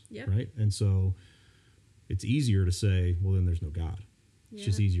choices, Yep. right? And so it's easier to say, well, then there's no God. It's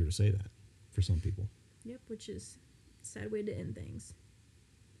just Yeah. easier to say that for some people. Yep. Which is a sad way to end things.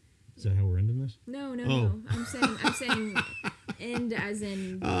 Is that how we're ending this? No. Oh. I'm saying end as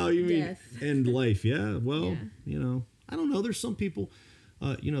in Oh, you death. mean end life? Yeah. Well, Yeah. I don't know. There's some people,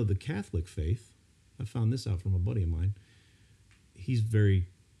 the Catholic faith. I found this out from a buddy of mine. He's very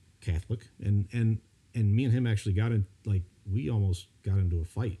Catholic, and me and him actually we almost got into a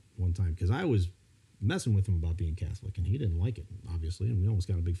fight one time because I was messing with him about being Catholic, and he didn't like it, obviously, and we almost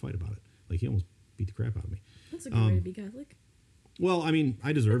got in a big fight about it. Like he almost beat the crap out of me. That's a good way to be Catholic. Well, I mean,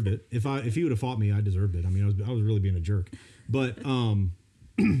 I deserved it. If he would have fought me, I deserved it. I mean, I was really being a jerk. But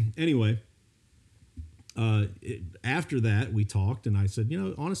anyway, after that, we talked, and I said,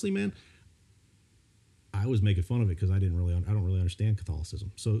 honestly, man, I was making fun of it because I don't really understand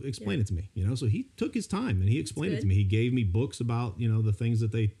Catholicism. So explain it to me, So he took his time and he explained it to me. He gave me books about the things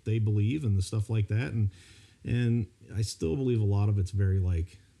that they believe and the stuff like that, and I still believe a lot of it's very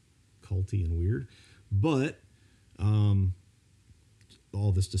like culty and weird, but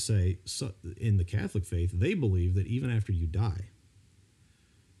all this to say, so in the Catholic faith, they believe that even after you die,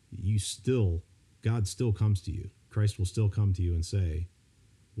 God still comes to you. Christ will still come to you and say,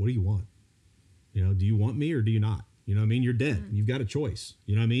 "What do you want? Do you want me or do you not? You know what I mean? You're dead. Mm-hmm. You've got a choice.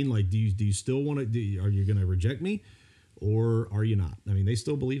 You know what I mean? Like, do you still want to? Are you going to reject me, or are you not? I mean, they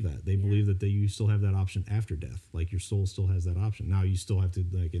still believe that. They believe that you still have that option after death. Like your soul still has that option. Now you still have to,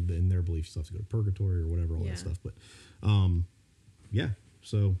 like in their belief, you still have to go to purgatory or whatever, all that stuff. But, yeah.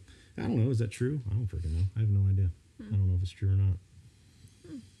 So I don't know. Is that true? I don't freaking know. I have no idea. I don't know if it's true or not.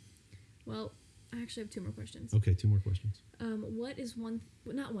 Well, I actually have 2 more questions. Okay, 2 more questions. What is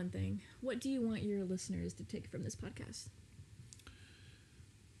not one thing. What do you want your listeners to take from this podcast?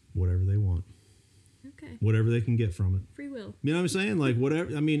 Whatever they want. Okay. Whatever they can get from it. Free will. You know what I'm saying? Like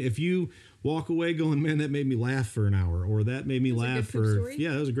whatever. I mean, if you walk away going, man, that made me laugh for an hour, or that made me That was a laugh good poop for story?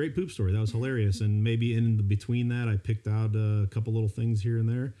 that was a great poop story. That was hilarious. And maybe in between that, I picked out a couple little things here and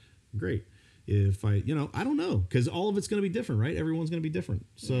there. Great. If I don't know, because all of it's going to be different, right? Everyone's going to be different,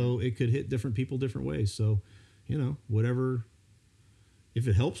 so it could hit different people different ways. So, whatever. If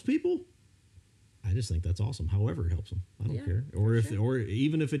it helps people, I just think that's awesome. However, it helps them, I don't care. Or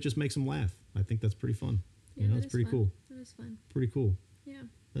even if it just makes them laugh, I think that's pretty fun. Yeah, it's pretty fun. cool. That is fun. Pretty cool. Yeah.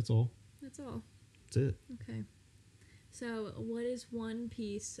 That's all. That's all. That's it. Okay. So, what is one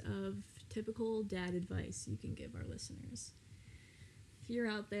piece of typical dad advice you can give our listeners? If you're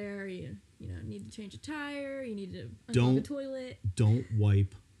out there, you need to change a tire, you need to unclog a toilet. Don't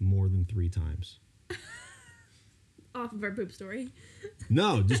wipe more than 3 times. Off of our poop story.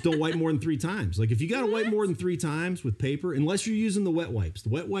 No, just don't wipe more than 3 times. Like if you got to wipe more than 3 times with paper, unless you're using the wet wipes. The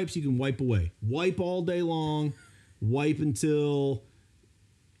wet wipes you can wipe away. Wipe all day long. Wipe as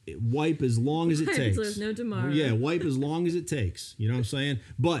long as it Wipe takes. until there's no tomorrow. Yeah, wipe as long as it takes. You know what I'm saying?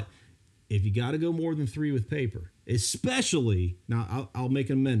 But if you got to go more than 3 with paper, especially now, I'll make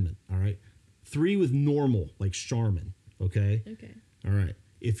an amendment. All right, 3 with normal, like Charmin. Okay. Okay. All right.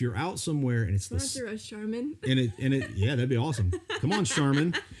 If you're out somewhere and it's Sponsor us, Charmin. and it yeah, that'd be awesome. Come on,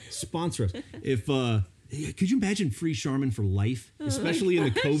 Charmin, sponsor us. If could you imagine free Charmin for life, especially in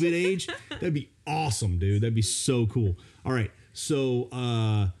the COVID age? That'd be awesome, dude. That'd be so cool. All right, so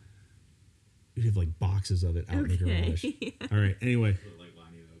We'd have like boxes of it out in the garage. Okay. All right. Anyway. But like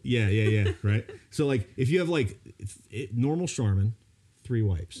lining up. Yeah. Right. So like if you have like normal Charmin, 3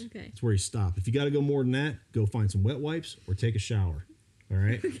 wipes. Okay. That's where you stop. If you got to go more than that, go find some wet wipes or take a shower. All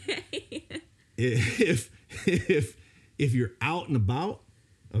right. Okay. If you're out and about,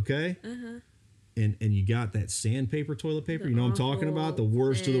 okay, and you got that sandpaper toilet paper, The you know what I'm talking awful about? The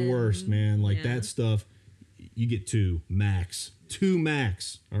worst of the worst, man. Like yeah. that stuff, you get 2 max.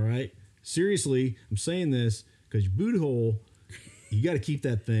 All right. Seriously, I'm saying this because your boot hole, you got to keep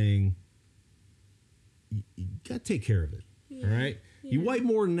that thing. You got to take care of it. All right. You Yeah. wipe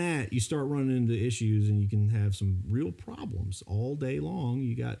more than that, you start running into issues, and you can have some real problems all day long.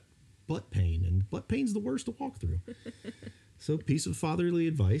 You got butt pain, and butt pain's the worst to walk through. So, piece of fatherly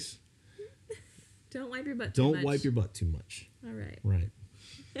advice: Don't wipe your butt too don't much. wipe your butt too much. All right. Right.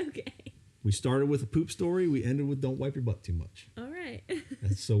 Okay. We started with a poop story. We ended with don't wipe your butt too much. All right.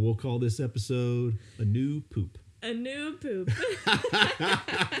 And so we'll call this episode a new poop. A new poop.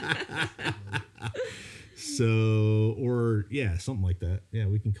 So, or yeah, something like that. Yeah,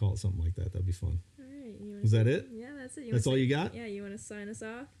 we can call it something like that. That'd be fun. All right. You wanna Was that it? Yeah, that's it. That's all you got? Yeah, you want to sign us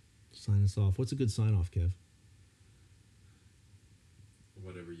off? Sign us off. What's a good sign off, Kev?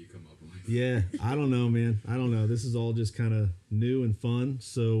 Whatever you come up with. Yeah, I don't know, man. I don't know. This is all just kind of new and fun.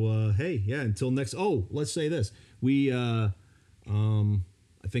 So, hey, yeah, until next. Oh, let's say this. I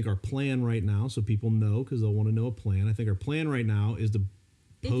think our plan right now, so people know, because they'll want to know a plan. I think our plan right now is to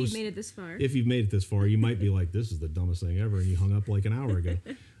If post. you've made it this far. If you've made it this far, you might be like, this is the dumbest thing ever, and you hung up like an hour ago.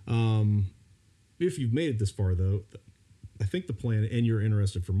 If you've made it this far, though, I think the plan, and you're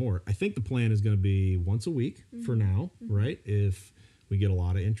interested for more, I think the plan is going to be once a week for now, right? If we get a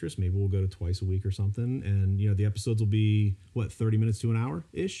lot of interest, maybe we'll go to twice a week or something. And, you know, the episodes will be, 30 minutes to an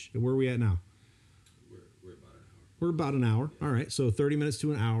hour-ish? Where are we at now? We're about an hour. We're about an hour. All right. So 30 minutes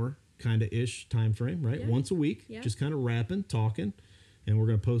to an hour kind of ish time frame, right? Yeah. Once a week, Yeah. just kind of rapping, talking. And we're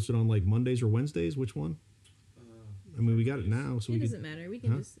going to post it on like Mondays or Wednesdays. Which one? I mean, we got it now. So it we doesn't can, matter. We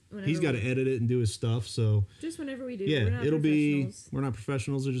can huh? just whenever He's got to edit it and do his stuff. So just whenever we do. yeah, We're not it'll be, professionals. we're not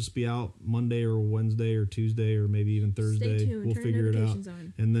professionals. It'll just be out Monday or Wednesday or Tuesday or maybe even Thursday. Stay tuned. We'll Turn figure it out. notifications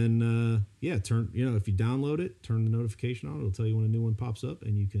on. And then, if you download it, turn the notification on. It'll tell you when a new one pops up,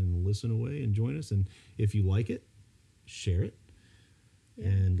 and you can listen away and join us. And if you like it, share it. Yeah.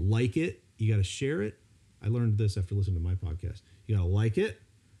 And like it, you got to share it. I learned this after listening to my podcast. You got to like it,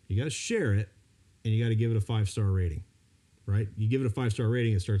 you got to share it, and you got to give it a 5-star rating. Right? You give it a 5-star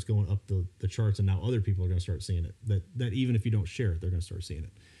rating, it starts going up the charts, and now other people are going to start seeing it. That even if you don't share it, they're going to start seeing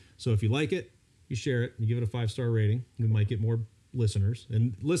it. So if you like it, you share it, you give it a 5-star rating, we might get more listeners.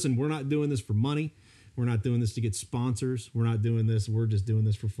 And listen, we're not doing this for money. We're not doing this to get sponsors. We're not doing this. We're just doing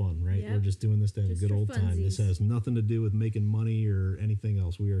this for fun, right? Yep. We're just doing this to have Just a good for old time. This funsies. has nothing to do with making money or anything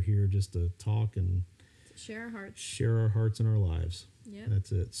else. We are here just to talk and Share our hearts. share our hearts and our lives. Yeah.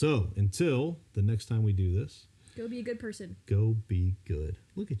 That's it. So until the next time we do this, Go be a good person. go be good.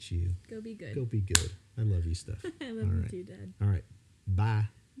 Look at you. Go be good. Go be good. I love you, Steph. I love All you right. too, Dad. All right. Bye.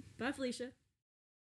 Bye, Felicia.